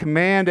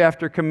command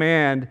after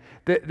command,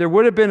 there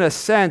would have been a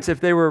sense, if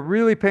they were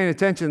really paying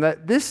attention,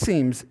 that this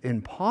seems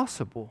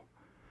impossible.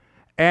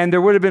 And there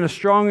would have been a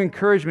strong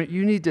encouragement.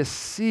 You need to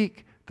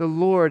seek the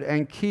Lord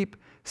and keep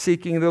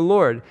seeking the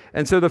Lord.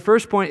 And so the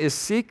first point is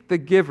seek the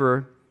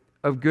giver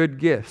of good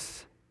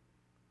gifts.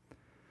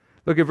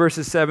 Look at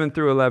verses 7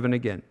 through 11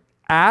 again.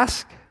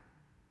 Ask,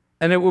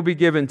 and it will be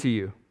given to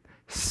you.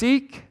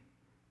 Seek,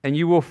 and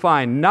you will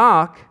find.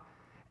 Knock,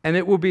 and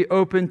it will be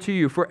open to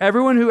you. For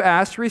everyone who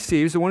asks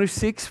receives, the one who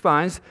seeks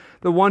finds,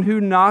 the one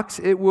who knocks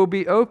it will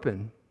be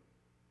open.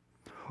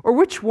 Or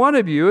which one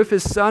of you, if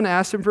his son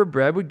asked him for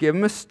bread, would give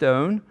him a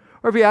stone?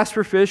 Or if he asked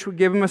for fish, would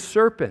give him a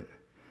serpent?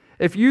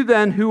 If you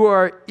then, who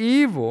are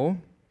evil,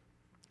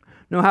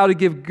 know how to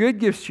give good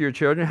gifts to your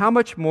children, how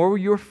much more will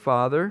your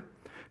Father,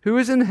 who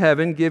is in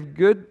heaven, give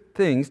good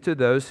things to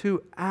those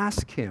who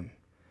ask him?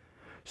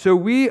 So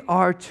we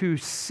are to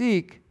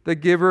seek the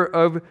giver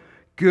of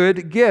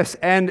good gifts.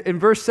 And in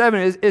verse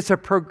 7, it's a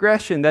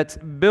progression that's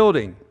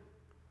building.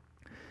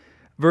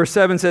 Verse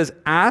 7 says,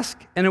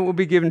 ask, and it will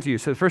be given to you.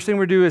 So the first thing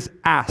we're to do is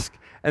ask.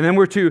 And then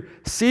we're to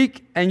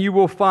seek, and you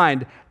will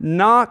find.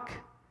 Knock,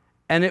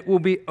 and it will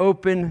be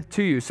open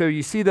to you. So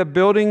you see the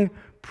building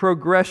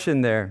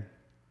progression there.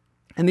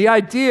 And the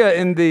idea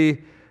in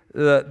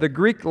the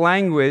Greek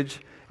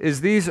language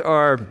is these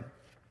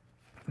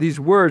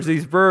words,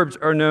 these verbs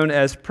are known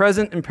as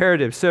present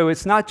imperatives. So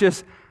it's not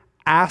just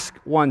ask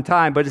one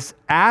time, but it's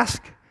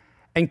ask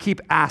and keep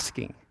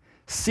asking.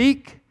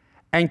 Seek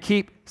and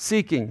keep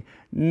seeking.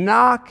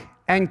 Knock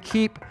and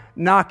keep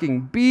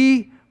knocking.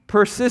 Be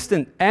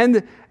persistent.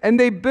 And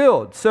they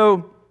build.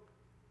 So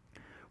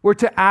we're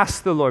to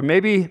ask the Lord.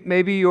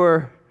 Maybe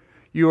you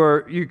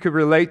could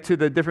relate to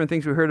the different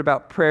things we heard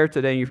about prayer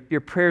today.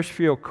 Your prayers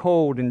feel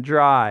cold and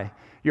dry.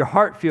 Your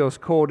heart feels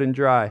cold and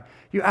dry.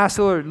 You ask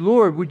the Lord,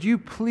 Lord, would you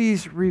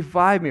please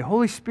revive me?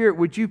 Holy Spirit,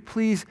 would you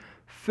please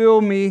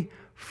fill me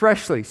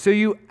freshly? So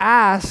you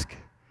ask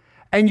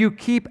and you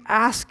keep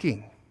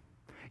asking.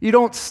 You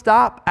don't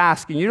stop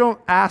asking. You don't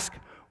ask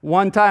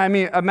one time. I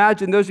mean,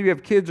 imagine those of you who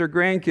have kids or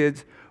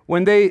grandkids,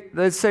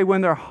 let's say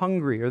when they're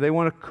hungry or they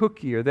want a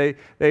cookie or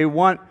they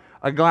want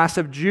a glass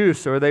of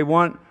juice or they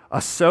want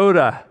a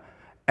soda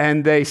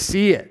and they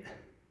see it.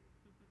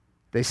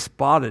 They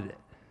spotted it.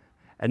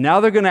 And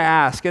now they're going to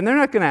ask, and they're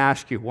not going to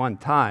ask you one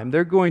time.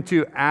 They're going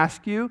to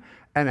ask you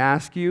and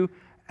ask you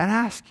and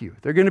ask you.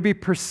 They're going to be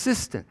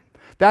persistent.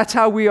 That's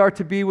how we are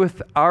to be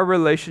with our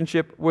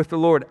relationship with the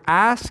Lord.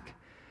 Ask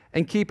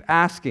and keep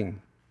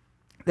asking.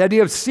 The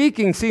idea of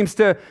seeking seems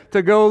to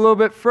go a little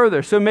bit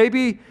further. So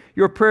maybe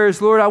your prayer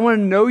is, Lord, I want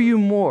to know you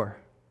more.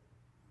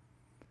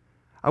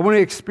 I want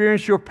to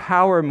experience your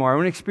power more. I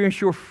want to experience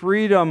your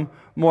freedom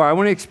more. I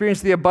want to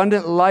experience the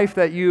abundant life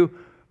that you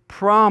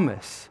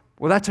promise.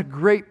 Well, that's a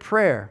great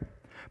prayer.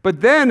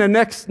 But then the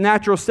next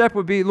natural step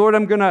would be, Lord,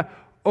 I'm going to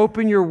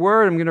open your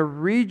word. I'm going to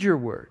read your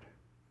word.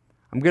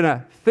 I'm going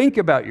to think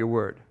about your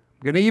word.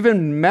 I'm going to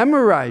even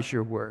memorize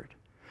your word.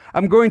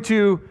 I'm going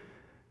to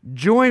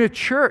join a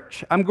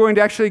church. I'm going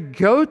to actually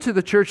go to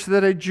the church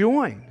that I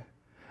join.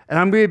 And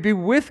I'm going to be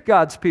with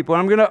God's people.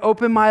 And I'm going to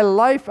open my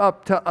life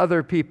up to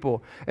other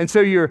people. And so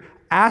you're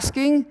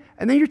asking,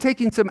 and then you're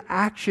taking some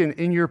action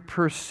in your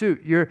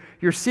pursuit.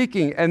 You're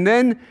seeking, and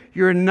then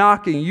you're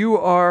knocking. You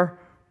are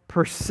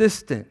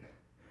persistent.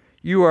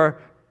 You are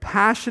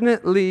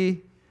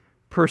passionately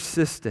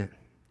persistent.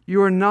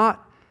 You are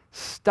not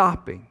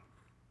stopping.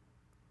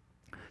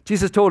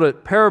 Jesus told a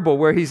parable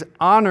where he's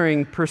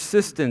honoring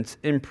persistence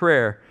in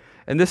prayer.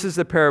 And this is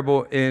the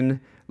parable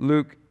in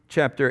Luke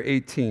chapter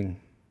 18.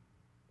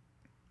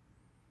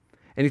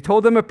 And he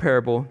told them a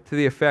parable to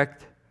the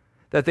effect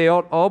that they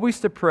ought always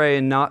to pray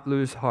and not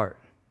lose heart.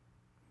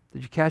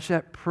 Did you catch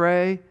that?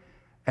 Pray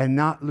and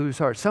not lose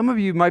heart. Some of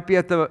you might be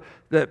at the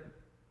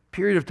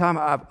period of time,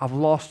 I've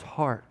lost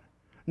heart.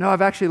 No,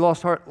 I've actually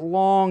lost heart a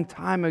long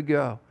time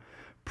ago.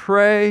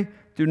 Pray,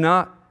 do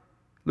not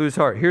lose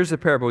heart. Here's the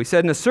parable. He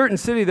said, in a certain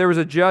city there was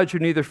a judge who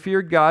neither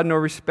feared God nor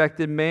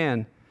respected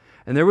man.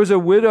 And there was a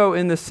widow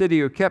in the city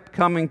who kept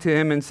coming to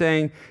him and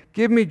saying,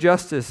 give me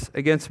justice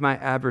against my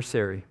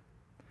adversary.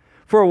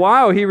 For a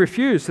while he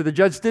refused, so the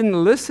judge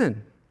didn't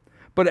listen.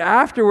 But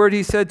afterward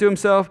he said to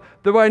himself,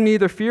 though I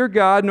neither fear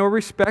God nor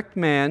respect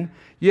man,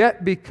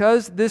 yet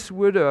because this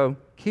widow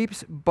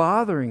keeps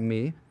bothering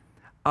me,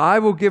 I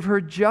will give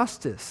her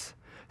justice,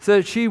 so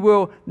that she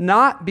will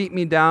not beat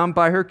me down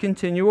by her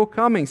continual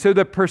coming. So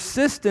the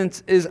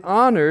persistence is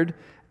honored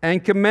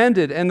and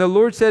commended. And the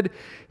Lord said,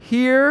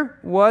 hear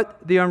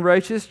what the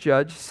unrighteous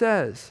judge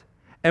says.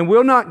 And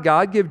will not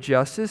God give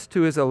justice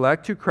to his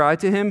elect who cry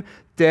to him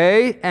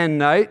day and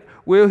night?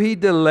 Will he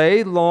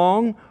delay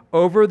long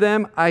over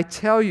them? I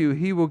tell you,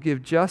 he will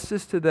give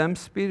justice to them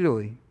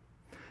speedily.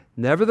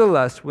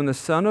 Nevertheless, when the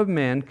Son of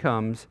Man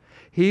comes,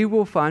 he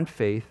will find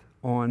faith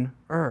on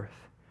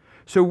earth.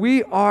 So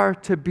we are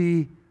to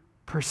be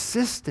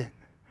persistent.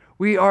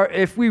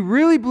 If we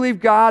really believe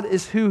God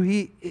is who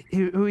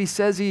he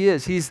says he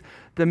is, he's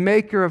the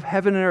maker of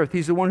heaven and earth.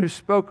 He's the one who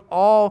spoke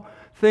all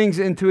things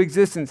into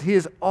existence. He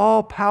is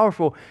all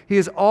powerful. He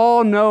is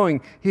all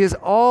knowing. He is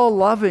all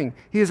loving.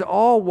 He is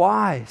all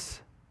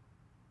wise.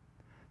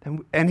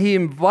 And he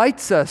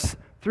invites us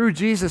through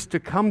Jesus to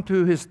come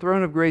to his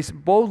throne of grace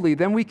boldly.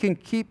 Then we can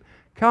keep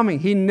coming.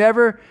 He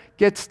never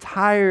gets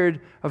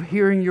tired of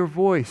hearing your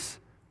voice,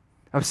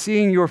 of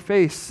seeing your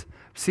face,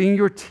 of seeing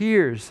your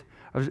tears,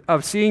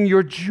 of seeing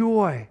your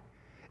joy.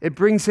 It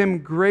brings him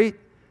great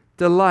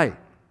delight.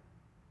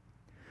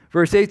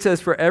 Verse 8 says,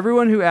 "For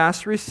everyone who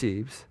asks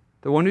receives,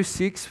 the one who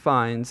seeks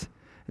finds,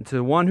 and to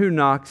the one who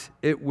knocks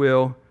it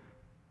will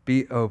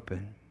be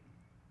open."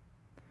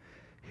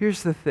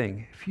 Here's the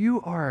thing. If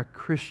you are a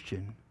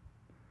Christian,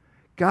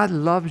 God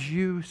loves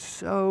you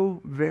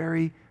so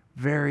very,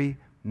 very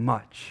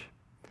much.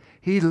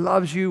 He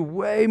loves you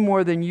way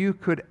more than you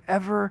could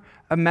ever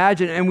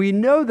imagine. And we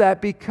know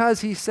that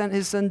because he sent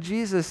his son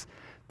Jesus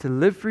to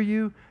live for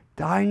you,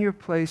 die in your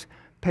place,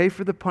 pay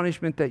for the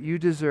punishment that you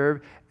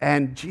deserve,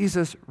 and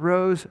Jesus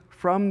rose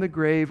from the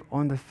grave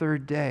on the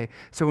third day.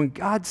 So when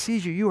God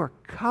sees you, you are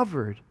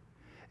covered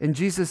in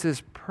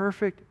Jesus'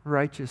 perfect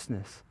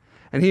righteousness.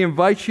 And he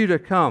invites you to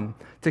come,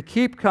 to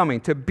keep coming,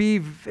 to be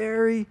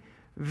very,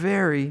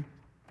 very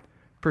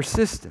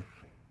persistent.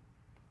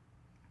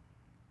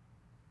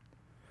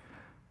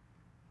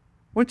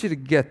 I want you to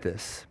get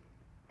this.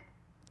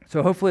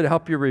 So hopefully to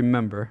help you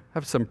remember, I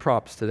have some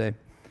props today.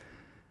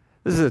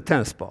 This is a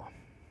tennis ball.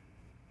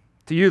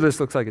 To you, this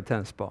looks like a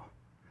tennis ball.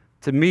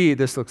 To me,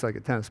 this looks like a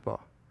tennis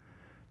ball.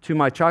 To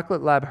my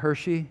chocolate lab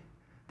Hershey,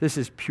 this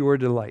is pure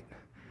delight.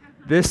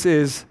 This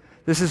is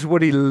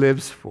what he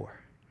lives for.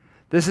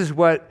 This is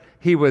what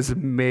he was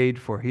made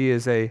for. He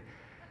is a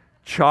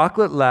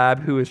chocolate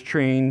lab who is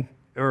trained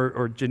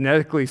or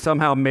genetically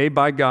somehow made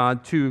by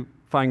God to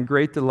find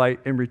great delight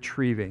in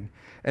retrieving.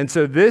 And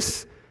so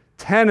this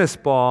tennis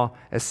ball,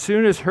 as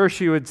soon as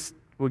Hershey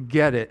would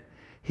get it,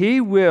 he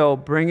will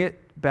bring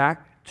it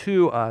back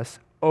to us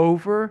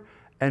over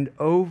and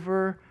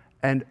over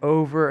and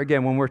over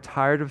again. When we're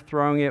tired of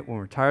throwing it, when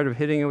we're tired of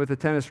hitting it with a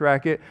tennis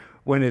racket,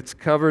 when it's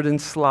covered in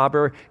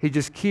slobber, he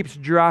just keeps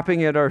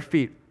dropping it at our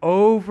feet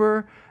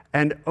over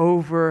and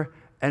over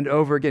and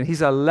over again.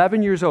 He's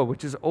 11 years old,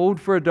 which is old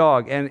for a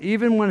dog. And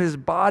even when his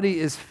body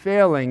is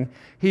failing,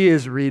 he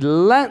is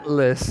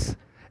relentless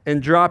in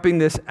dropping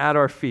this at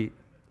our feet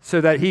so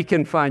that he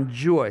can find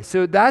joy.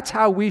 So that's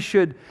how we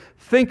should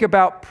think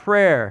about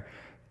prayer.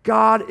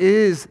 God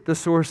is the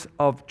source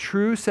of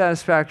true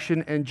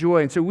satisfaction and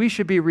joy. And so we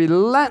should be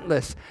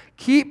relentless.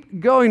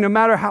 Keep going no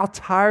matter how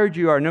tired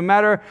you are, no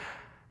matter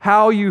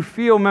how you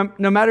feel,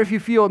 no matter if you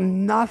feel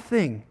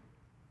nothing.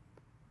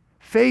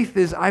 Faith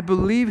is, I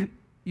believe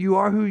you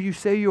are who you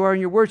say you are in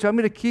your word, so I'm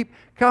going to keep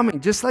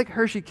coming. Just like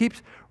Hershey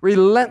keeps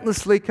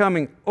relentlessly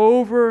coming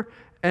over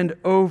and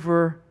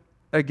over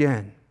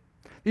again.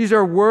 These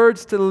are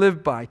words to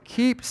live by.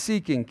 Keep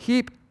seeking,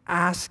 keep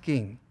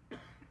asking.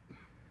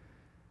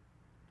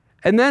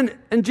 And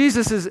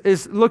Jesus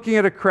is looking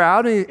at a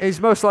crowd, and he's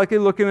most likely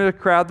looking at a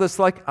crowd that's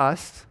like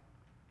us.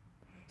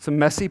 Some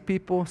messy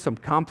people, some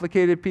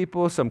complicated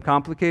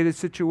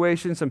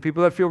situations, some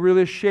people that feel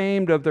really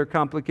ashamed of their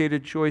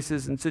complicated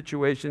choices and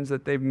situations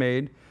that they've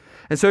made.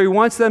 And so he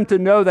wants them to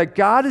know that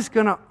God is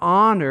going to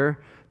honor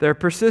their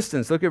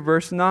persistence. Look at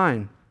verse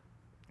 9.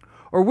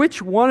 "Or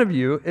which one of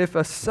you, if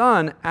a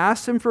son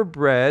asks him for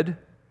bread,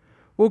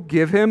 will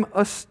give him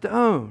a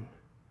stone?"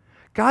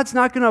 God's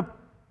not going to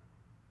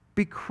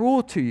be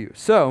cruel to you.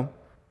 So,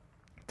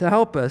 to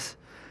help us,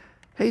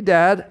 "Hey,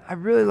 Dad, I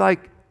really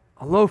like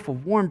a loaf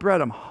of warm bread.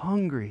 I'm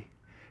hungry.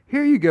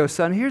 Here you go,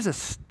 son. Here's a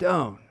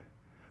stone.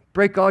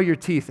 Break all your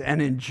teeth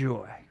and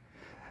enjoy."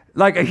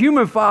 Like a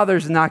human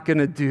father's not going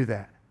to do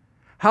that.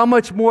 How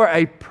much more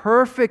a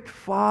perfect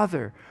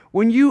father?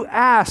 When you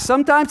ask,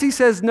 sometimes he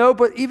says no,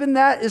 but even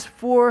that is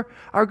for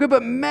our good.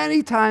 But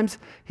many times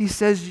he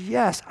says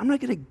yes. I'm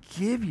not going to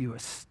give you a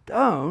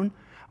stone.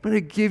 I'm going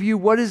to give you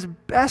what is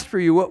best for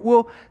you, what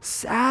will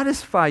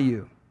satisfy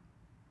you.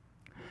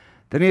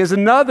 Then he has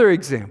another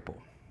example.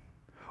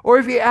 Or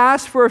if he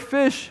asks for a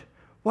fish,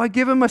 why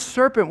give him a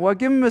serpent? Why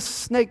give him a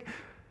snake?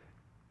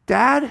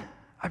 "Dad,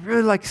 I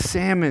really like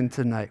salmon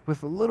tonight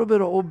with a little bit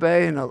of Old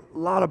Bay and a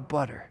lot of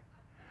butter."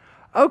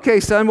 "Okay,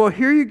 son, well,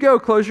 here you go.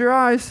 Close your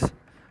eyes.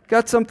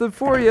 Got something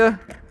for you.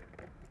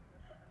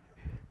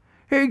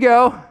 Here you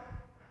go."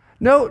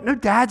 No,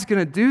 Dad's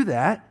going to do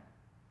that.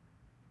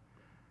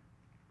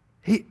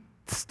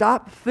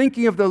 Stop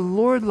thinking of the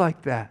Lord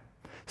like that.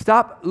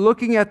 Stop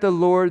looking at the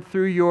Lord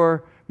through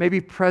your maybe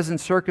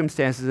present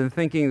circumstances and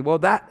thinking, well,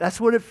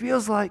 that's what it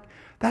feels like.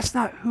 That's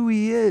not who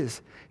he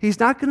is. He's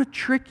not going to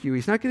trick you.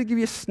 He's not going to give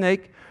you a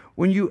snake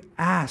when you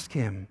ask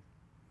him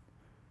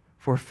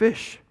for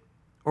fish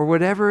or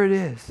whatever it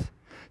is.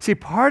 See,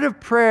 part of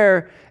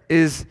prayer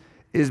is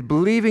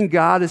believing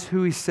God is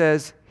who he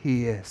says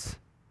he is.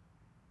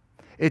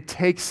 It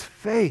takes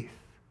faith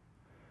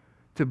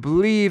to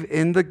believe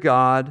in the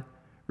God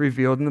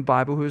revealed in the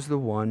Bible who is the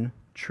one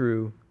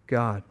true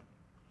God.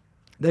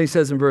 Then he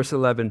says in verse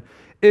 11,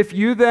 "If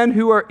you then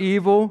who are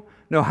evil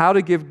know how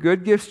to give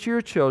good gifts to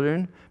your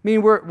children, I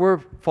mean, we're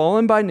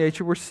fallen by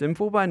nature, we're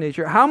sinful by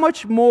nature, how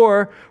much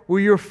more will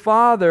your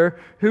Father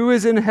who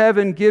is in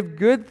heaven give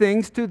good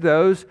things to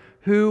those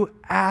who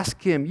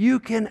ask him? You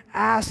can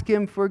ask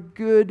him for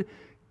good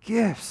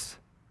gifts.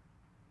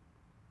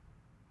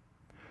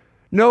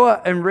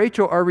 Noah and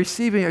Rachel are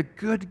receiving a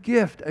good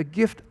gift, a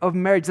gift of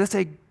marriage. That's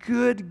a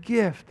good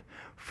gift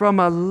from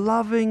a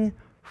loving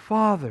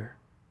Father.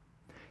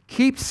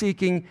 Keep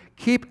seeking,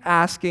 keep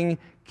asking,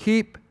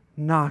 keep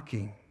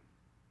knocking.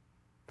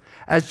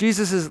 As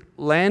Jesus is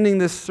landing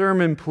this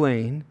sermon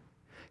plane,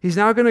 he's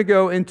now going to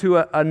go into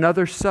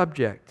another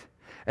subject.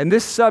 And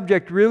this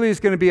subject really is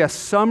going to be a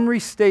summary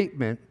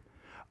statement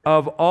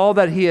of all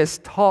that he has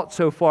taught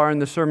so far in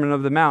the Sermon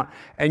on the Mount.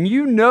 And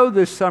you know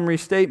this summary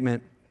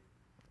statement.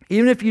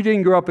 Even if you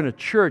didn't grow up in a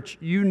church,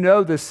 you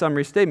know this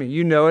summary statement.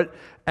 You know it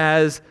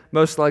as,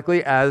 most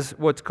likely, as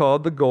what's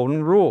called the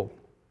Golden Rule.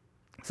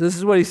 So this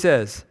is what he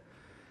says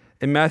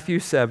in Matthew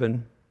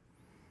 7,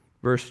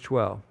 verse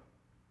 12.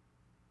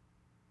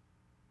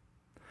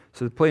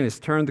 So the plane has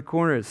turned the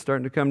corner, it's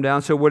starting to come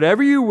down. So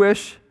whatever you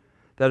wish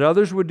that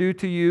others would do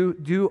to you,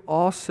 do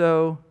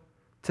also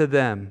to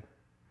them.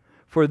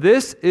 For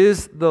this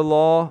is the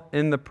law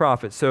and the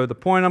prophets. So the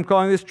point I'm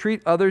calling this,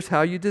 treat others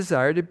how you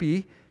desire to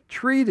be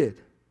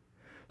treated.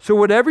 So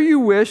whatever you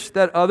wish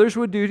that others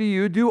would do to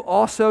you, do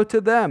also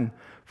to them.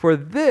 For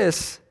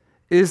this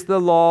is the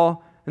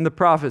law and the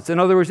prophets. In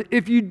other words,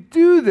 if you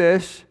do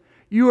this,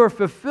 you are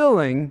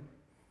fulfilling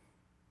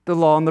the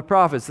law and the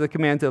prophets, the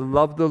command to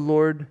love the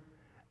Lord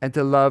and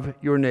to love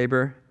your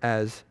neighbor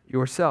as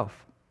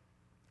yourself.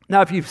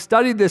 Now, if you've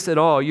studied this at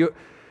all, you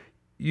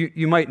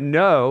might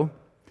know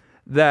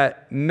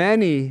that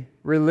many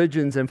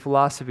religions and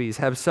philosophies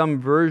have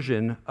some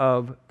version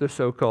of the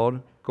so-called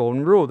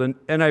Golden Rule. The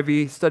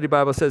NIV Study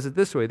Bible says it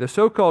this way: the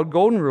so-called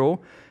Golden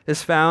Rule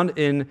is found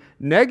in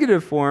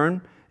negative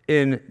form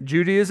in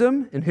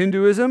Judaism, in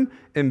Hinduism,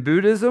 in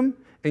Buddhism,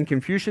 in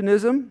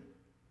Confucianism.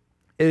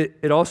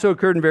 It also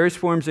occurred in various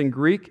forms in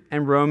Greek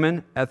and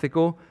Roman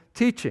ethical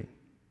teaching.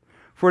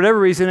 For whatever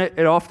reason,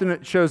 it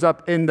often shows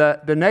up in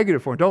the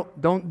negative form.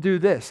 Don't do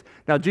this.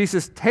 Now,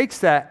 Jesus takes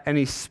that and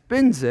he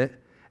spins it,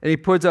 and he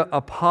puts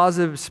a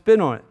positive spin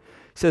on it.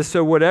 He says,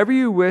 so whatever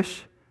you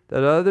wish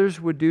that others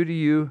would do to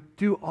you,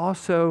 do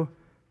also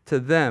to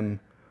them.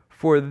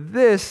 For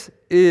this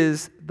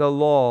is the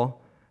law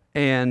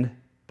and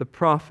the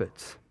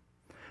prophets.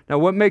 Now,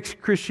 what makes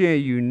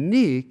Christianity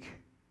unique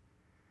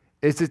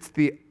is it's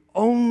the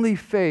only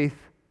faith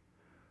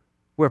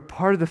where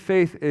part of the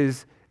faith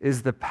is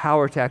the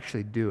power to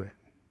actually do it.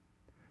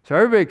 So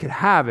everybody could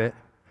have it,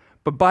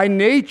 but by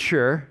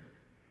nature,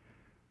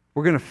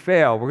 we're going to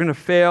fail. We're going to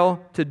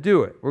fail to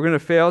do it. We're going to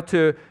fail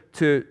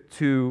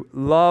to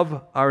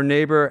love our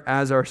neighbor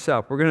as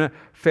ourselves. We're going to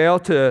fail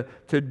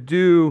to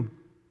do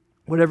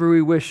whatever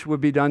we wish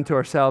would be done to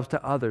ourselves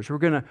to others. We're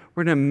going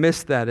to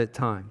miss that at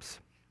times.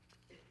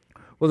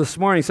 Well, this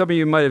morning, some of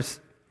you might have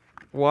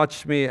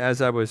watched me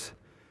as I was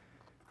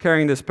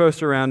carrying this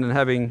poster around and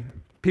having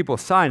people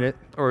sign it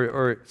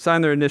or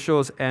sign their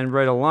initials and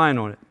write a line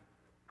on it.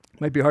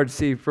 Might be hard to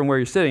see from where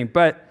you're sitting.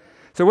 But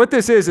so what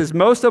this is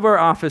most of our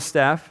office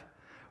staff,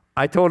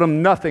 I told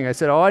them nothing. I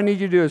said, all I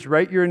need you to do is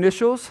write your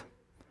initials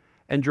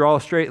and draw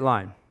a straight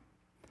line.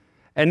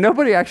 And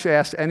nobody actually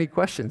asked any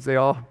questions. They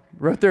all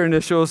wrote their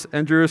initials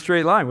and drew a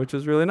straight line, which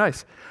was really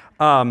nice.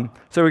 So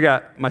we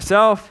got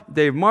myself,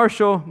 Dave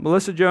Marshall,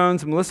 Melissa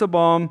Jones, Melissa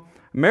Baum,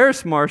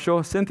 Maris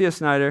Marshall, Cynthia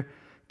Snyder,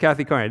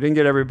 Kathy Carney. I didn't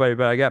get everybody,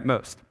 but I got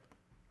most.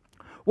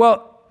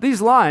 Well,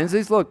 these lines,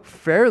 these look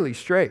fairly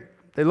straight.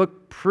 They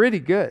look pretty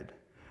good.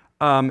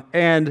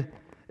 And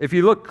if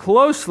you look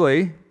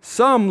closely,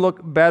 some look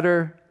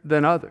better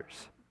than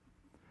others.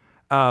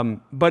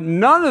 But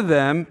none of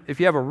them, if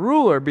you have a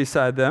ruler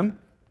beside them,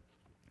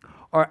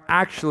 are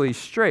actually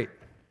straight.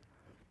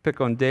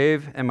 Pick on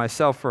Dave and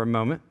myself for a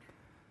moment.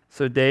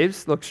 So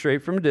Dave's looks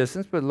straight from a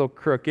distance, but a little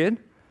crooked.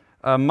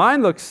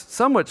 Mine looks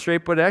somewhat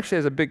straight, but it actually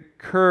has a big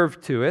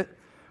curve to it.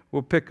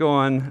 We'll pick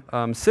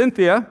on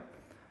Cynthia.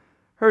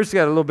 Hers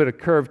got a little bit of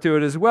curve to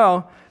it as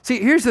well.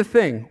 See, here's the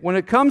thing. When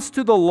it comes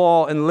to the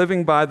law and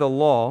living by the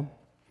law,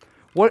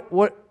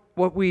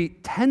 what we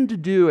tend to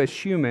do as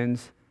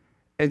humans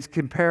is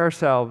compare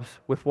ourselves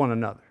with one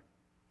another.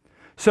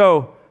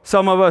 So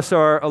some of us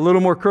are a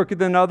little more crooked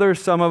than others.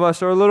 Some of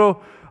us are a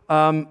little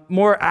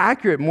more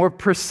accurate, more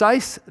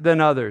precise than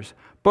others.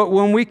 But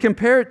when we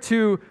compare it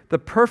to the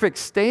perfect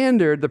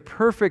standard, the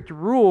perfect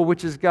rule,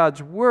 which is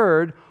God's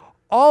word,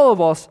 all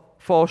of us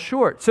fall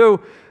short.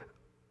 So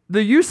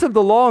the use of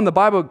the law in the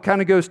Bible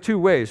kind of goes two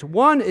ways.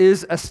 One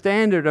is a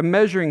standard, a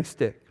measuring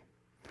stick.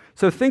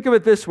 So think of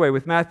it this way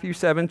with Matthew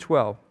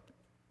 7:12.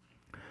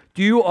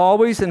 Do you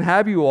always and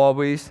have you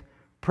always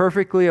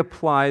perfectly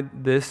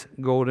applied this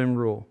golden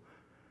rule?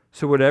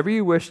 So whatever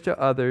you wish that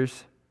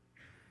others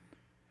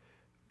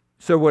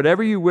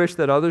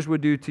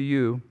would do to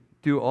you,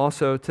 do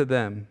also to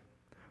them.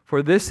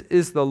 For this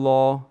is the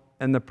law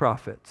and the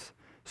prophets.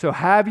 So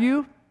have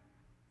you,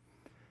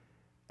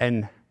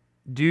 and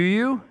do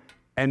you,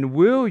 and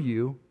will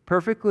you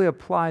perfectly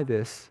apply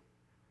this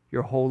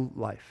your whole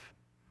life?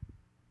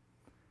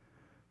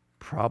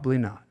 Probably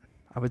not.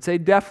 I would say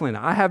definitely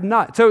not. I have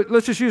not. So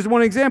let's just use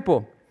one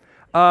example.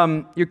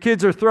 Your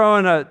kids are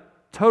throwing a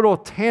total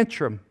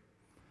tantrum.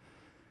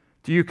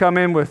 Do you come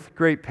in with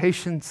great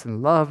patience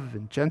and love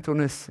and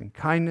gentleness and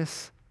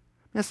kindness?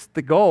 That's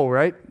the goal,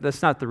 right?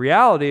 That's not the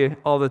reality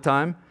all the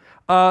time.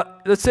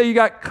 Let's say you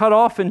got cut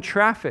off in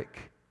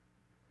traffic.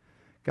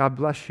 God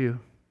bless you.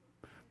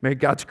 May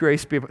God's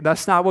grace be.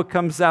 That's not what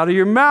comes out of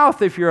your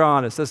mouth, if you're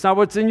honest. That's not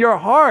what's in your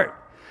heart.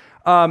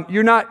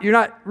 You're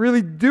not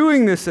really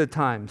doing this at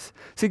times.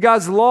 See,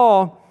 God's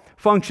law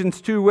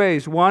functions two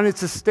ways. One,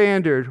 it's a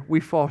standard. We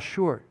fall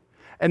short.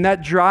 And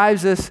that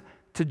drives us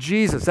to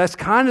Jesus. That's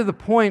kind of the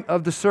point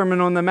of the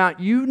Sermon on the Mount.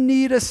 You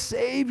need a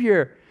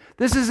Savior.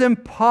 This is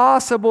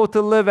impossible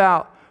to live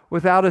out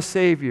without a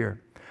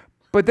Savior.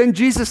 But then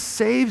Jesus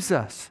saves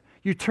us.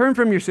 You turn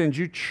from your sins.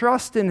 You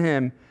trust in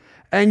Him.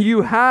 And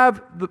you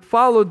have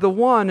followed the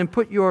one and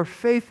put your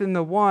faith in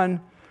the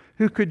one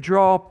who could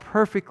draw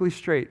perfectly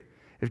straight.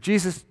 If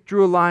Jesus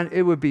drew a line,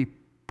 it would be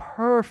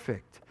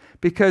perfect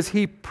because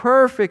He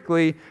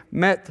perfectly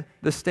met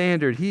the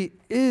standard. He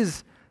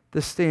is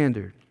the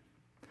standard.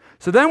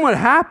 So then what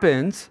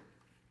happens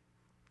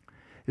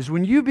is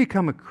when you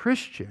become a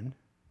Christian,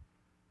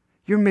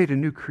 you're made a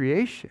new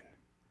creation.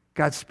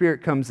 God's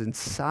Spirit comes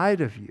inside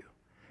of you.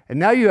 And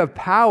now you have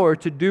power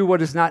to do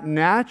what is not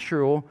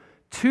natural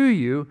to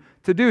you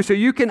to do. So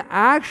you can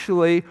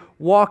actually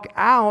walk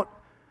out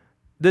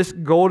this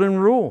golden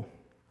rule.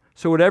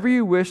 So whatever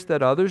you wish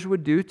that others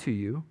would do to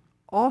you,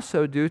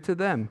 also do to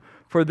them.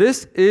 For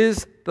this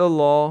is the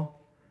law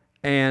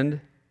and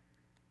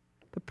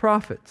the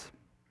prophets.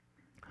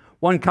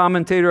 One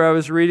commentator I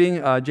was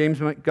reading,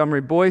 James Montgomery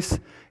Boyce,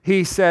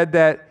 he said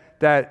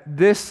that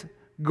this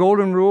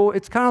golden rule,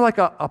 it's kind of like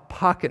a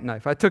pocket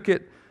knife. I took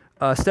it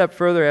a step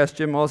further, asked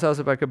Jim Allshouse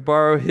if I could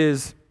borrow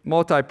his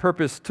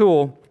multi-purpose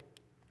tool.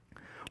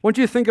 I want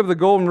you to think of the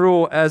golden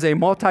rule as a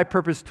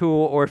multi-purpose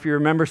tool, or if you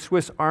remember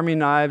Swiss Army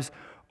knives,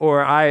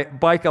 or I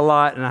bike a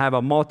lot and I have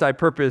a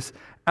multi-purpose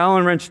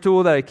Allen wrench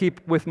tool that I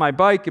keep with my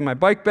bike in my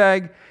bike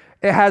bag.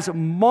 It has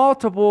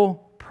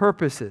multiple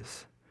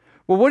purposes.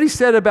 Well, what he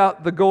said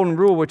about the golden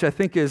rule, which I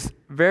think is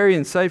very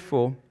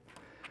insightful,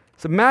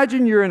 is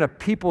imagine you're in a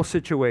people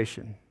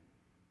situation.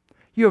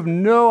 You have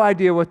no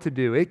idea what to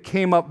do. It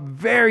came up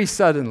very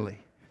suddenly,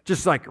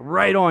 just like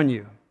right on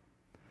you.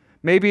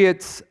 Maybe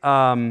it's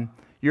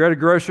you're at a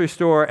grocery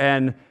store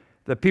and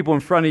the people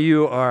in front of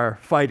you are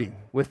fighting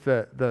with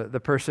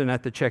the person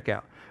at the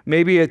checkout.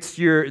 Maybe it's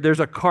there's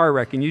a car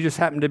wreck and you just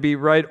happen to be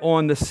right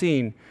on the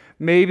scene.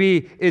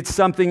 Maybe it's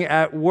something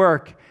at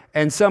work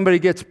and somebody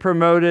gets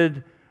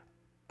promoted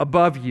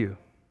above you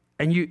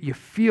and you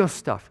feel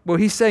stuff. Well,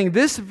 he's saying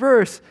this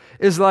verse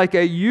is like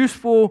a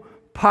useful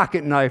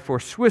pocket knife or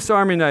Swiss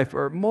Army knife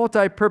or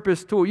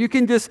multi-purpose tool. You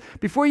can just,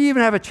 before you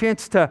even have a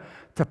chance to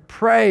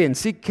pray and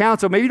seek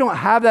counsel, maybe you don't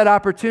have that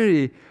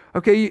opportunity.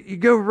 Okay, you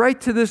go right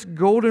to this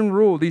golden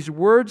rule, these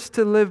words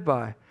to live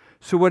by.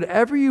 So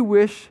whatever you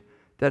wish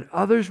that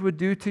others would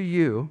do to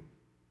you,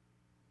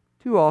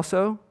 do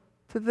also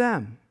to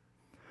them.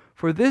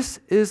 For this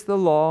is the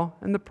law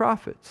and the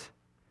prophets.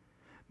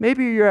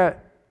 Maybe you're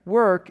at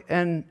work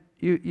and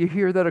you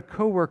hear that a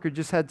coworker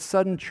just had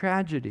sudden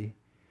tragedy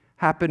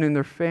happen in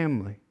their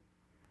family.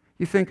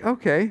 You think,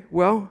 okay,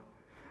 well,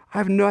 I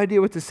have no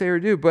idea what to say or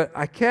do, but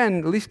I can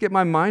at least get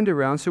my mind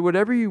around. So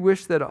whatever you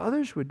wish that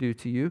others would do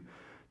to you,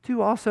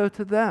 do also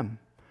to them.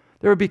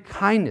 There would be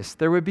kindness.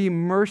 There would be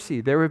mercy.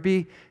 There would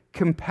be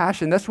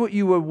compassion. That's what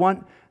you would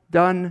want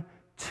done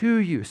to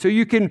you. So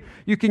you can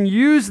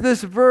use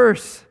this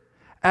verse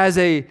as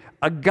a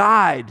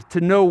guide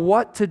to know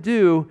what to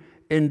do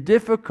in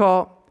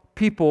difficult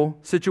people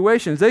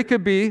situations. They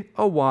could be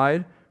a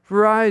wide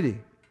variety.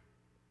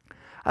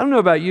 I don't know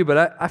about you,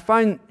 but I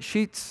find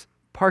Sheetz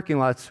parking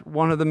lots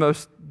one of the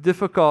most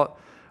difficult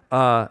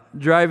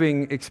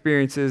driving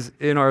experiences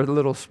in our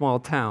little small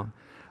town.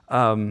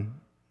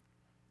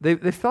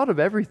 They've thought of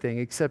everything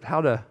except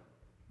how to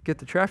get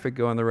the traffic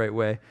going the right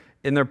way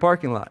in their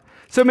parking lot.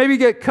 So maybe you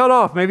get cut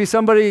off. Maybe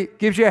somebody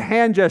gives you a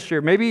hand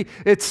gesture. Maybe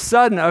it's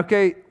sudden.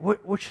 Okay,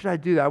 what should I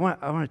do? I want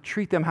to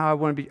treat them how I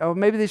want to be. Oh,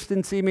 maybe they just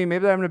didn't see me.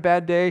 Maybe they're having a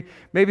bad day.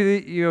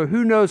 Maybe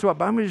who knows what.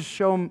 But I'm going to just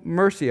show them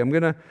mercy. I'm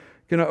going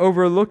to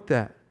overlook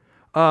that.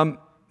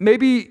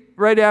 Maybe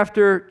right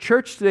after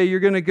church today, you're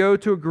going to go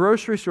to a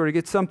grocery store to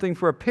get something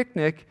for a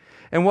picnic.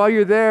 And while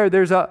you're there,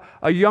 there's a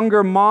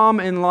younger mom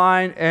in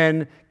line,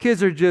 and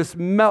kids are just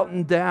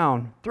melting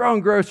down,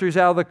 throwing groceries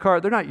out of the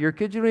cart. They're not your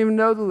kids. You don't even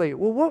know the lady.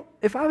 Well,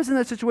 if I was in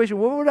that situation,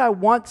 what would I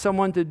want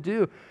someone to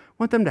do? I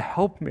want them to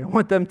help me. I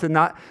want them to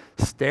not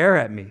stare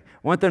at me.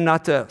 I want them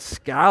not to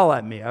scowl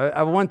at me.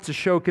 I want to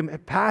show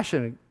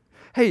compassion.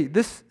 Hey,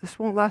 this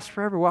won't last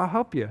forever. Well, I'll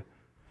help you.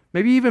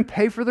 Maybe even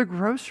pay for the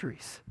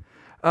groceries.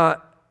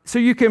 So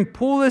you can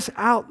pull this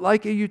out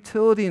like a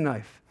utility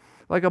knife,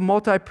 like a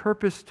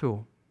multi-purpose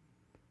tool.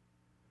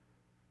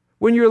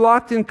 When you're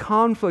locked in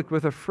conflict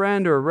with a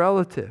friend or a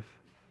relative,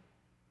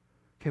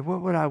 okay,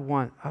 what would I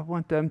want? I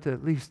want them to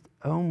at least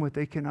own what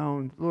they can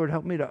own. Lord,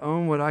 help me to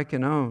own what I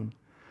can own.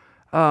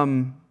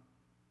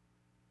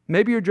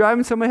 Maybe you're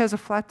driving, somebody has a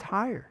flat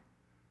tire,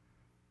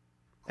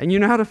 and you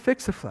know how to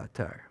fix a flat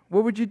tire.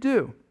 What would you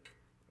do?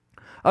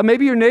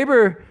 Maybe your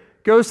neighbor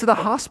goes to the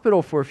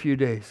hospital for a few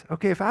days.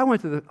 Okay, if I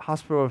went to the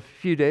hospital a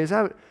few days,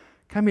 that would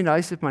kind of be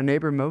nice if my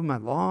neighbor mowed my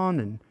lawn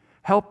and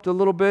helped a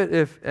little bit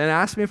and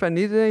asked me if I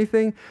needed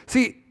anything.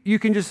 See, you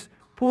can just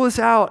pull this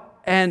out,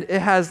 and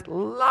it has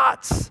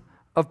lots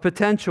of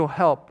potential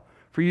help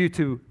for you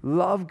to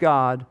love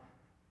God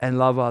and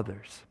love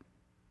others.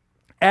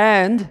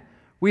 And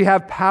we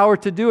have power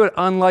to do it,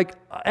 unlike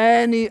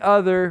any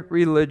other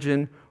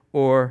religion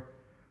or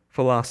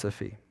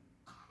philosophy.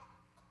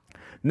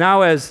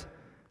 Now, as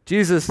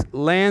Jesus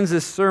lands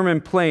this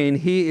sermon plane,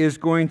 he is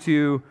going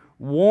to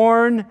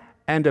warn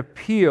and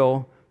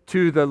appeal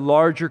to the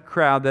larger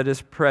crowd that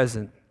is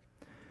present.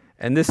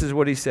 And this is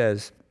what he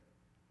says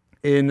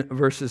in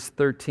verses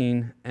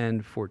 13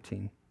 and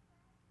 14.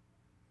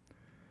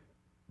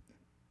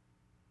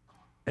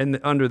 And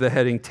under the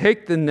heading,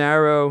 take the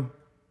narrow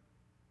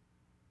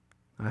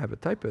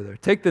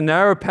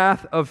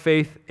path of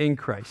faith in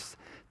Christ.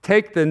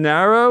 Take the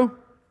narrow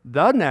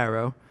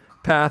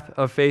path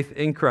of faith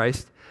in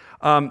Christ.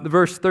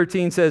 Verse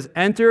 13 says,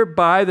 enter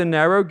by the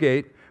narrow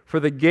gate, for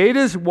the gate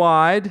is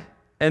wide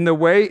and the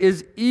way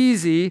is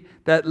easy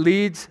that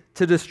leads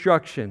to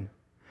destruction.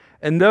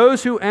 And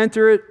those who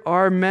enter it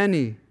are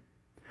many.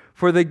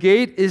 For the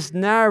gate is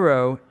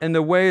narrow and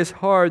the way is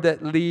hard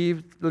that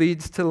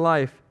leads to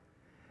life.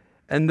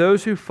 And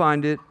those who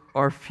find it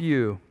are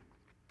few.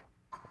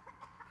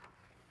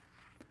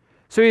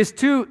 So he has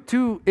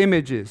two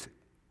images,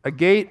 a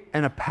gate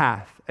and a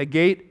path, a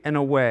gate and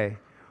a way.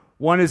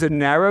 One is a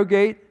narrow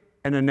gate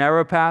and a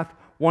narrow path.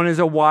 One is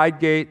a wide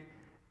gate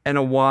and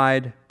a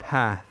wide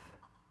path.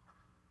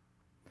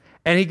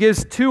 And he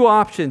gives two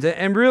options.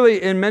 And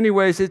really, in many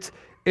ways,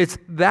 it's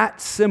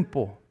that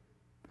simple.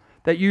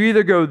 That you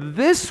either go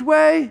this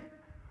way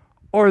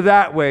or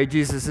that way,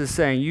 Jesus is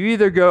saying. You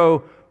either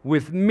go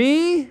with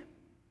me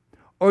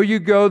or you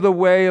go the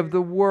way of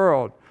the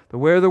world. The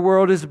way of the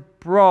world is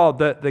broad.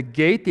 The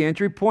gate, the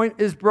entry point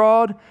is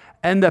broad,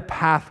 and the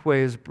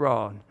pathway is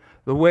broad.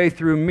 The way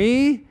through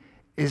me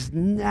is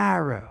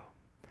narrow,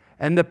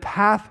 and the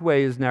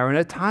pathway is narrow. And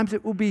at times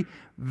it will be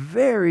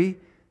very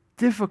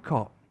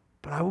difficult,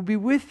 but I will be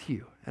with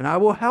you, and I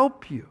will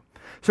help you.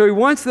 So he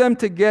wants them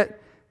to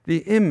get the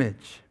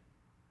image.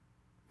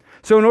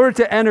 So in order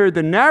to enter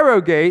the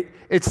narrow gate,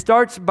 it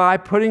starts by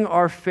putting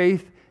our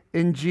faith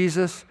in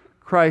Jesus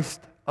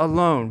Christ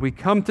alone. We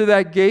come to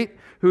that gate,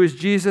 who is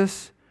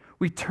Jesus.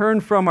 We turn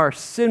from our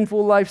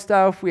sinful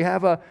lifestyle. If we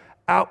have a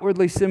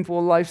outwardly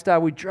sinful lifestyle,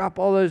 we drop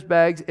all those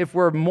bags. If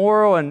we're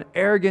moral and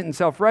arrogant and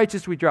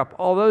self-righteous, we drop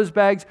all those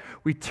bags.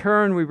 We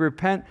turn, we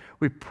repent,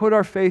 we put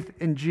our faith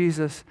in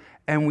Jesus,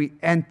 and we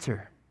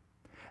enter.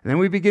 And then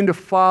we begin to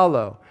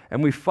follow,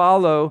 and we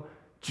follow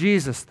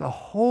Jesus the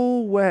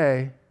whole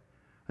way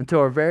until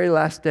our very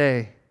last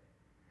day.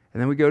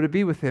 And then we go to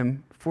be with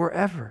him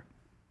forever.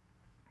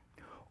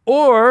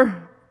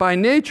 Or, by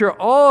nature,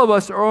 all of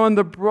us are on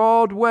the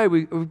broad way.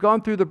 We've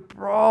gone through the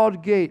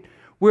broad gate.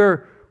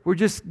 We're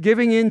just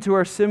giving in to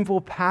our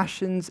sinful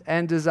passions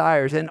and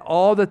desires and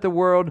all that the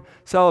world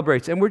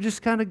celebrates. And we're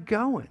just kind of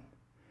going.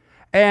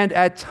 And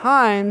at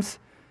times,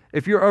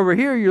 if you're over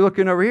here, you're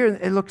looking over here, and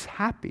it looks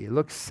happy. It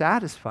looks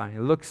satisfying.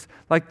 It looks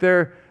like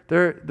they're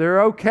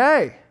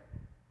okay.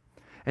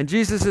 And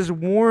Jesus is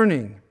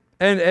warning.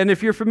 And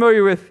if you're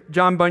familiar with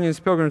John Bunyan's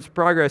Pilgrim's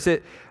Progress,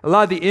 a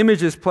lot of the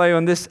images play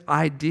on this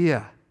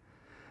idea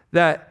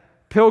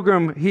that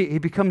Pilgrim, he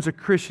becomes a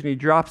Christian. He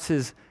drops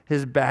his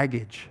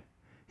baggage.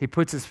 He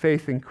puts his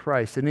faith in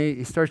Christ, and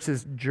he starts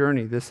his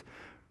journey, this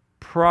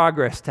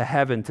progress to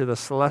heaven, to the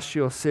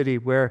celestial city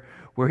where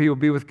he will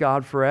be with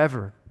God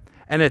forever.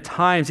 And at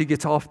times he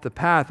gets off the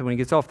path, and when he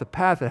gets off the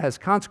path, it has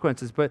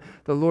consequences, but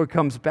the Lord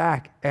comes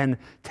back and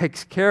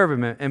takes care of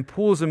him and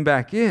pulls him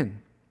back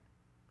in.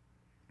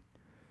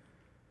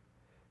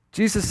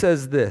 Jesus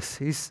says this.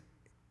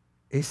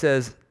 He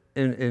says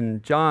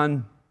in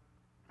John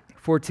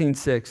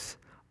 14:6,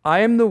 I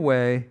am the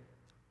way,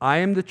 I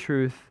am the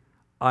truth,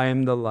 I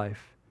am the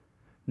life.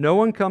 No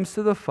one comes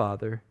to the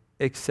Father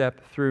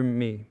except through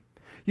me.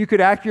 You could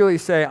accurately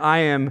say, I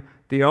am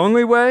the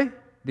only way,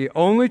 the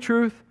only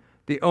truth,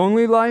 the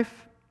only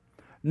life.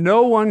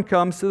 No one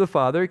comes to the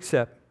Father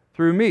except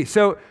through me.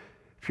 So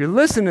if you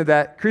listen to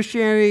that,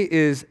 Christianity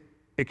is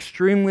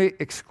extremely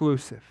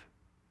exclusive.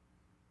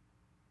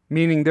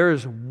 Meaning there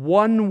is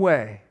one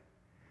way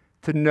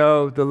to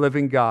know the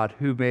living God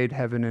who made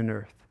heaven and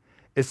earth.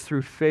 It's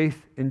through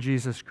faith in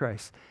Jesus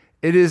Christ.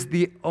 It is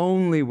the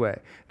only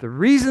way. The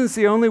reason it's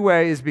the only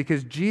way is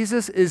because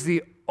Jesus is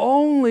the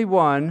only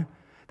one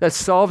that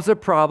solves the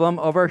problem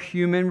of our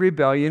human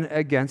rebellion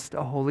against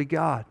a holy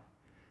God.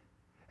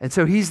 And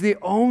so he's the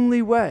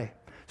only way.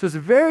 So it's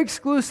very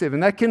exclusive,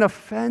 and that can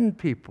offend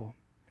people.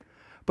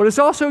 But it's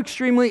also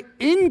extremely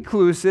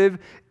inclusive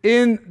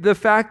in the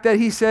fact that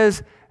he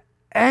says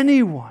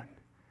anyone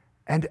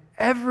and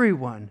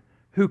everyone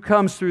who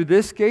comes through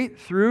this gate,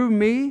 through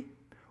me,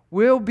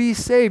 will be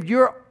saved.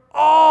 You're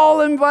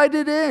all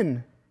invited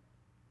in.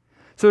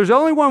 So there's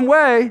only one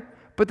way,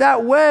 but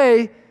that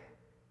way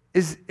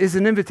is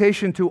an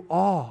invitation to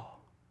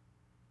all.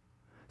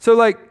 So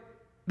like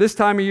this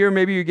time of year,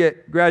 maybe you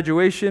get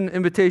graduation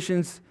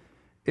invitations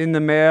in the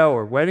mail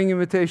or wedding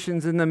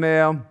invitations in the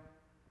mail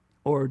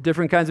or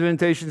different kinds of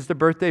invitations to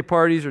birthday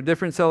parties or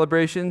different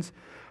celebrations.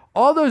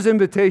 All those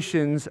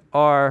invitations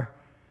are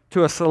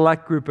to a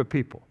select group of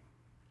people.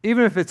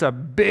 Even if it's a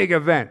big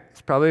event,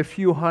 it's probably a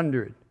few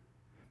hundred.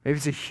 Maybe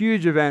it's a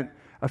huge event,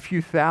 a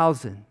few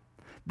thousand.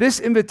 This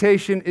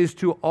invitation is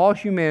to all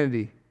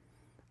humanity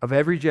of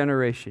every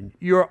generation.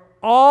 You're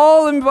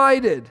all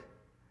invited.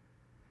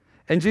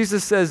 And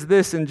Jesus says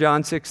this in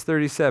John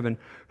 6:37,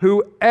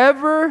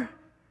 whoever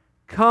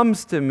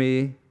comes to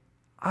me,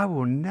 I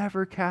will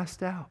never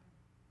cast out.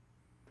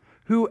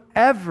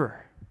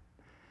 Whoever.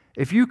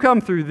 If you come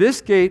through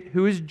this gate,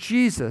 who is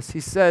Jesus, he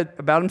said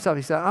about himself,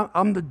 he said,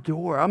 I'm the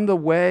door, I'm the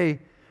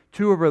way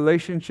to a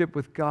relationship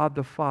with God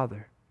the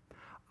Father.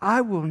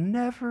 I will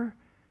never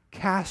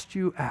cast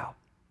you out.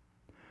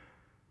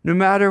 No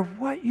matter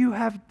what you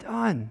have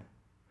done,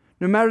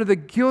 no matter the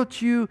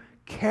guilt you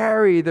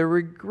carry, the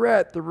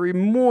regret, the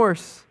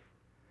remorse,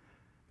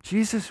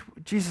 Jesus,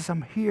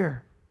 I'm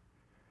here.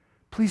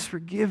 Please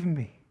forgive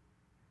me.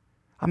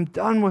 I'm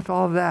done with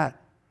all that.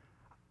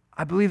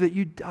 I believe that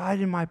you died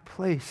in my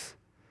place.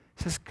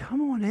 He says,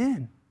 come on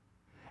in.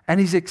 And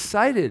he's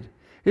excited.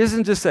 He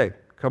doesn't just say,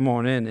 come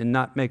on in and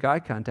not make eye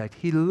contact.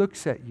 He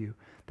looks at you.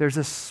 There's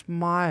a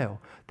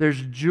smile.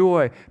 There's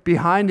joy.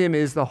 Behind him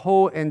is the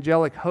whole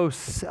angelic host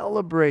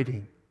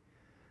celebrating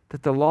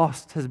that the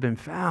lost has been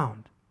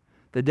found.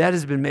 The dead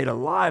has been made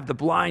alive. The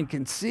blind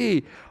can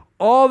see.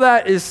 All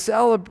that is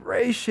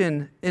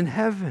celebration in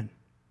heaven.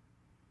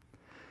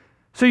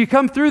 So you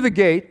come through the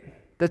gate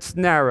that's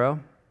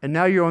narrow, and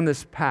now you're on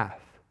this path.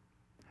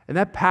 And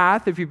that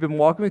path, if you've been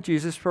walking with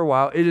Jesus for a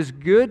while, it is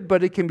good,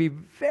 but it can be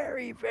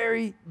very,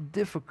 very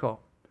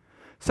difficult.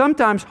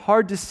 Sometimes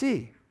hard to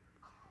see.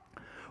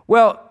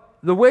 Well,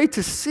 the way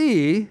to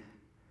see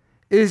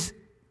is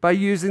by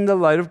using the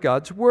light of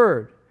God's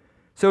Word.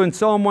 So in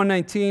Psalm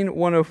 119,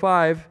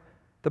 105,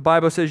 the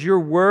Bible says, your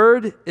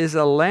word is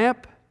a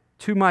lamp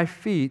to my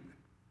feet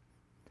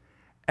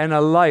and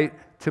a light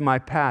to my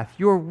path.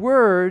 Your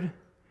word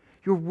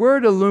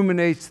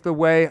illuminates the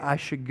way I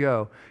should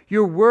go.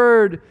 Your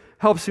word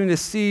helps me to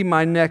see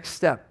my next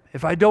step.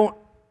 If I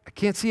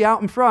can't see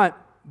out in front,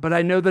 but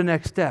I know the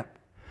next step.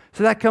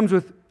 So that comes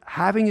with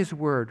having his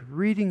word,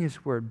 reading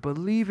his word,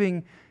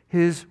 believing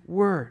his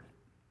word.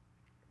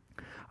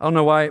 I don't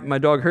know why my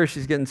dog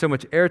Hershey's getting so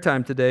much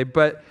airtime today,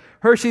 but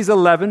Hershey's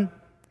 11.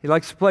 He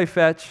likes to play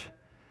fetch,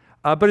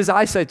 but his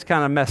eyesight's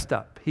kind of messed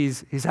up.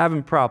 He's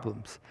having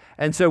problems.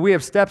 And so we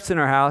have steps in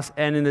our house,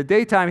 and in the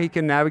daytime, he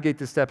can navigate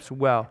the steps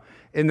well.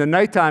 In the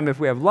nighttime, if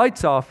we have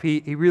lights off, he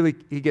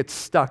gets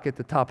stuck at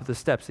the top of the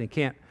steps, and he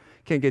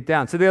can't get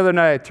down. So the other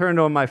night, I turned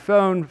on my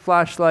phone,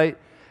 flashlight,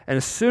 and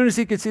as soon as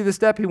he could see the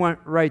step, he went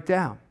right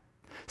down.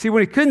 See,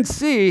 when he couldn't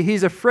see,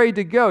 he's afraid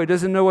to go. He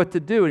doesn't know what to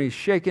do, and he's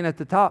shaking at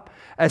the top.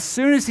 As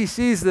soon as he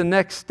sees the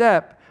next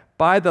step,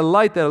 by the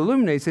light that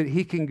illuminates it,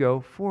 he can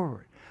go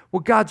forward. Well,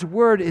 God's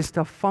word is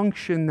to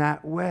function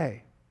that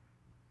way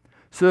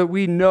so that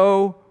we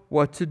know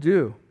what to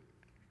do,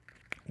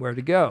 where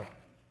to go.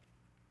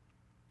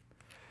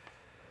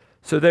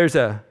 So there's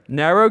a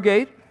narrow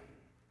gate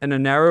and a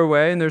narrow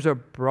way, and there's a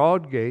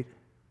broad gate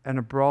and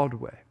a broad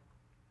way.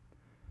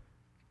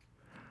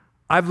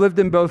 I've lived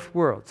in both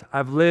worlds.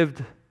 I've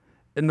lived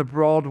in the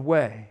broad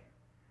way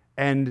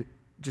and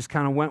just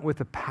kind of went with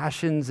the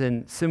passions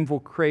and sinful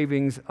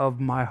cravings of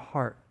my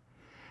heart.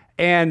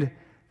 And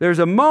there's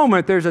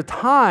a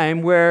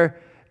time where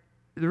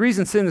the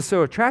reason sin is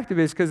so attractive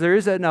is because there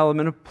is an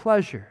element of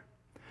pleasure.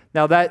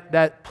 Now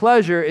that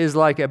pleasure is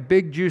like a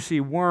big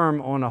juicy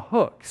worm on a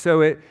hook.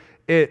 So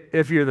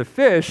if you're the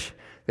fish,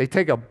 they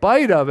take a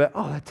bite of it,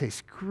 oh, that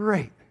tastes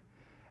great.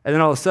 And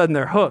then all of a sudden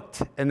they're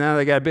hooked, and now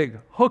they got a big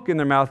hook in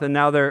their mouth, and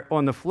now they're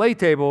on the fillet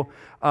table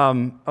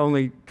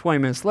only 20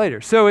 minutes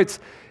later. So it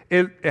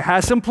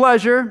has some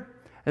pleasure,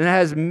 and it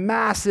has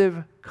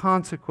massive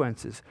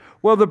consequences.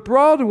 Well, the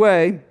broad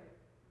way,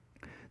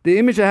 the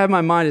image I have in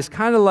my mind is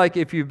kind of like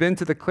if you've been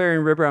to the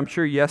Clarion River, I'm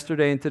sure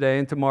yesterday and today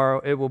and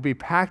tomorrow, it will be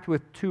packed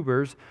with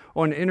tubers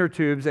on inner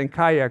tubes and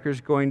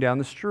kayakers going down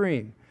the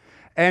stream.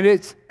 And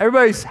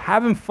everybody's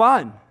having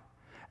fun.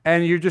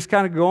 And you're just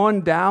kind of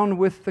going down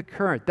with the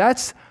current.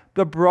 That's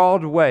the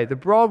broad way. The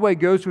broad way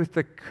goes with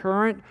the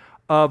current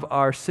of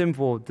our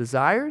sinful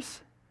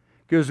desires,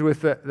 goes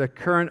with the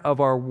current of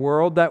our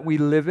world that we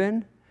live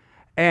in,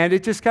 and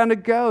it just kind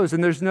of goes,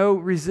 and there's no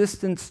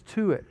resistance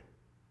to it.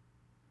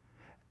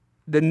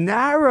 The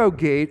narrow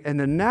gate and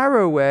the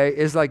narrow way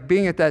is like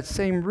being at that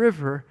same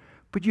river,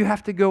 but you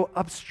have to go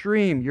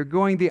upstream. You're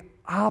going the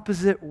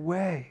opposite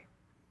way.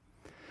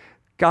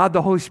 God,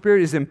 the Holy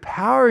Spirit, is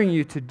empowering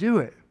you to do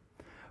it.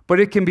 But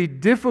it can be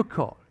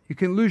difficult. You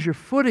can lose your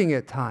footing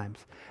at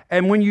times.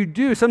 And when you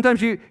do, sometimes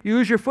you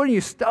lose your footing,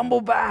 you stumble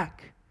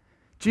back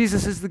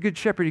Jesus is the good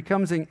shepherd. He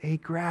comes and he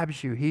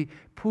grabs you. He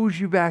pulls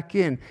you back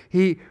in.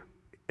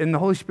 And the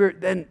Holy Spirit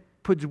then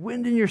puts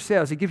wind in your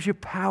sails. He gives you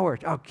power.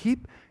 Oh,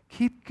 keep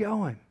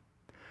going.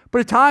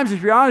 But at times,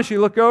 if you're honest, you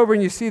look over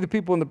and you see the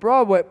people in the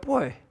Broadway.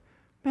 Boy,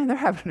 man, they're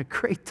having a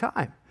great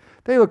time.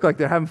 They look like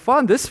they're having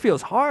fun. This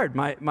feels hard.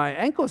 My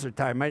ankles are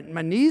tired.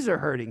 My knees are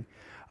hurting.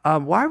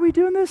 Why are we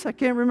doing this? I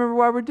can't remember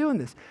why we're doing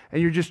this.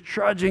 And you're just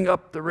trudging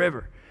up the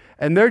river.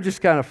 And they're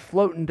just kind of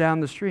floating down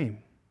the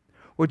stream.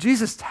 Well,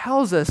 Jesus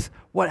tells us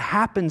what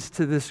happens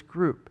to this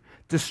group.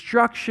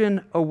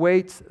 Destruction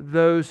awaits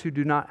those who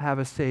do not have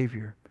a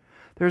Savior.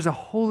 There's a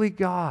holy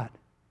God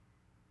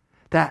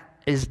that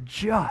is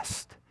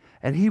just,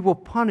 and he will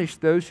punish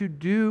those who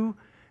do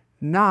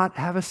not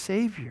have a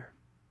Savior.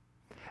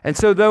 And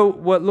so though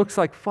what looks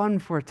like fun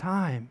for a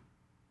time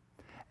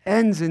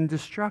ends in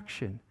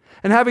destruction.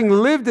 And having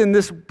lived in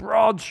this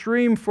broad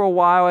stream for a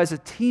while as a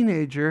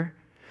teenager,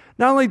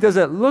 not only does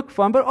it look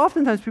fun, but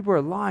oftentimes people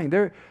are lying.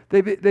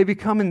 They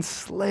become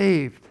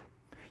enslaved.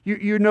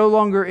 You're no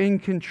longer in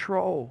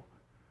control.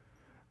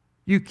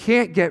 You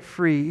can't get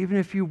free, even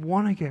if you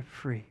want to get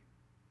free.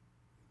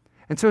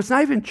 And so it's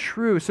not even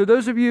true. So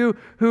those of you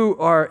who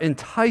are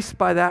enticed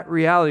by that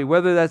reality,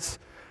 whether that's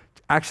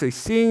actually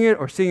seeing it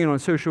or seeing it on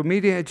social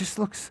media, it just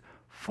looks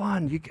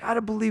fun. You got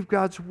to believe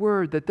God's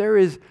word,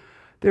 that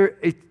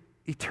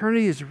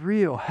eternity is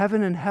real.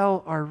 Heaven and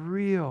hell are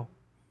real.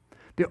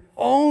 The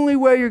only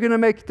way you're going to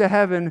make it to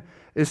heaven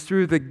is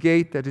through the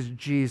gate that is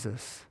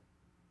Jesus.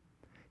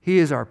 He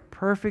is our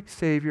perfect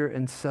Savior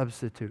and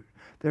substitute.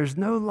 There's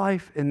no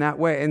life in that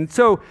way. And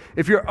so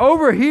if you're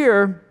over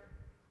here,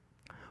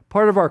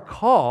 part of our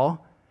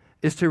call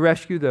is to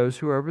rescue those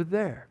who are over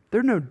there.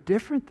 They're no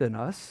different than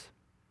us.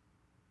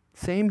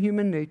 Same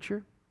human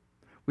nature.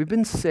 We've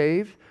been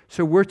saved,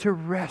 so we're to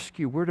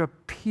rescue, we're to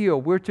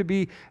appeal, we're to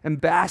be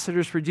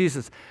ambassadors for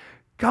Jesus.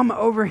 Come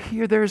over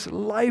here. There's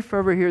life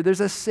over here.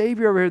 There's a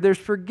Savior over here. There's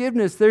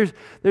forgiveness. There's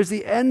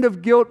the end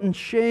of guilt and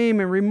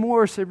shame and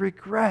remorse and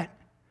regret.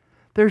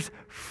 There's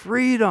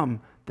freedom.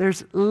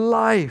 There's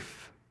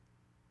life.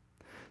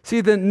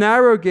 See, the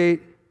narrow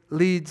gate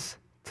leads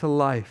to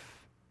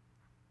life.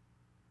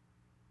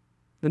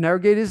 The narrow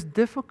gate is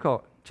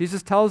difficult.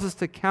 Jesus tells us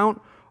to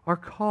count our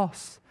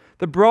costs.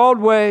 The broad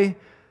way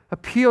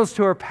appeals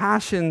to our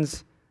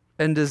passions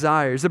and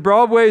desires. The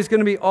broad way is going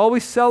to be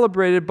always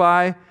celebrated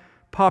by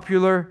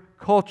popular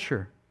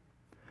culture.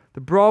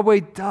 The Broadway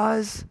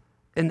does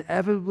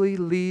inevitably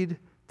lead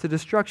to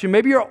destruction.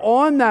 Maybe you're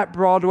on that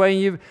Broadway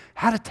and you've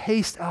had a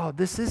taste. Oh,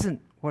 this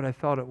isn't what I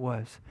thought it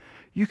was.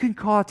 You can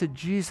call out to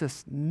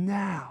Jesus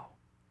now.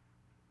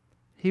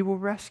 He will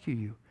rescue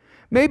you.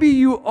 Maybe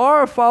you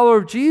are a follower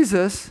of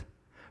Jesus,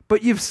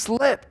 but you've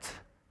slipped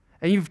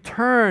and you've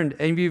turned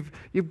and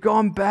you've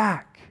gone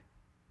back.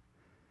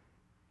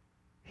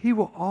 He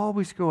will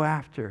always go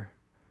after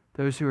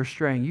those who are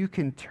straying. You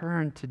can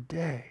turn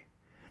today.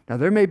 Now,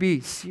 there may be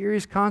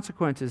serious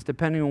consequences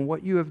depending on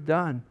what you have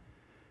done.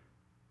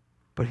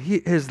 But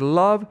his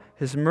love,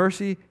 his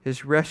mercy,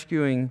 his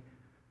rescuing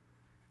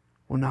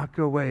will not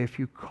go away if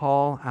you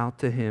call out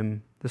to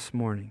him this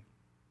morning.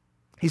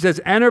 He says,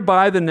 enter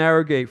by the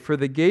narrow gate, for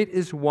the gate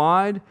is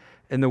wide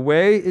and the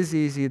way is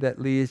easy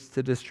that leads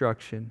to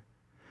destruction.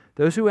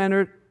 Those who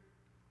enter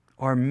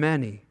are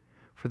many.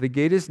 For the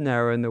gate is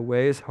narrow and the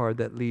way is hard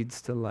that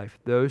leads to life.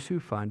 Those who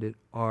find it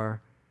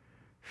are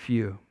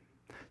few.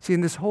 See,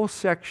 in this whole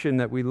section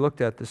that we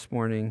looked at this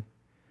morning,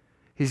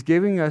 he's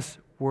giving us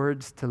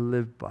words to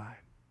live by.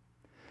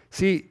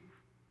 See,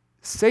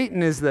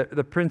 Satan is the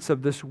prince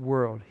of this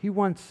world. He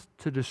wants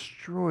to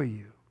destroy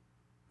you.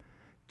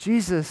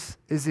 Jesus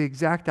is the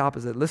exact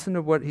opposite. Listen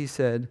to what he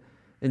said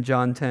in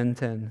John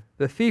 10:10.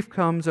 The thief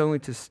comes only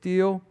to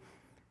steal,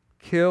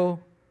 kill,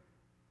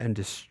 and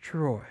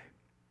destroy.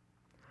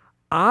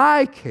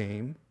 I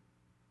came,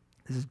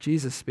 this is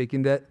Jesus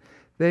speaking, that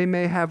they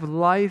may have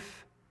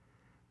life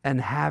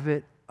and have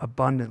it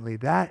abundantly.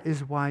 That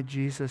is why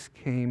Jesus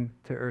came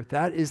to earth.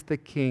 That is the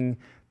King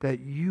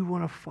that you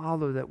want to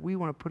follow, that we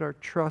want to put our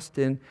trust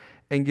in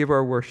and give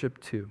our worship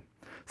to.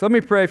 So let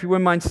me pray. If you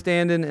wouldn't mind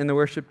standing, and the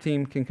worship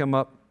team can come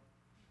up,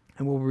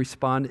 and we'll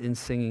respond in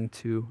singing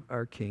to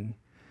our King.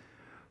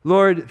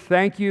 Lord,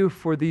 thank you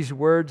for these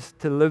words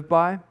to live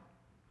by.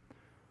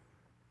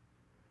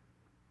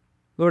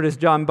 Lord, as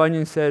John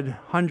Bunyan said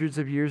hundreds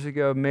of years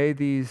ago, may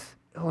these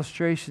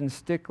illustrations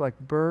stick like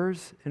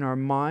burrs in our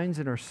minds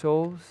and our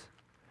souls.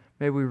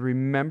 May we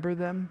remember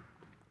them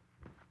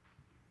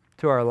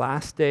to our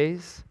last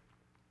days.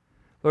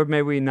 Lord,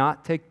 may we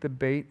not take the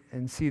bait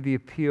and see the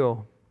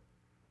appeal.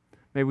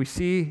 May we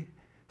see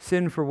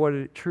sin for what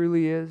it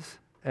truly is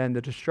and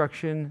the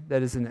destruction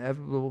that is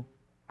inevitable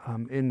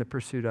in the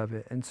pursuit of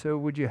it. And so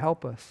would you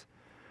help us?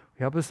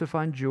 Help us to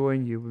find joy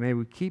in you. May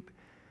we keep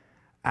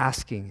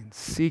asking and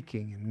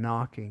seeking and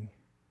knocking.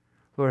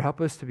 Lord, help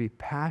us to be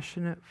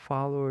passionate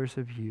followers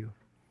of you.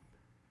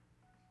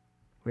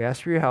 We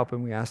ask for your help,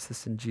 and we ask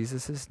this in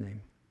Jesus'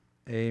 name.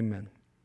 Amen.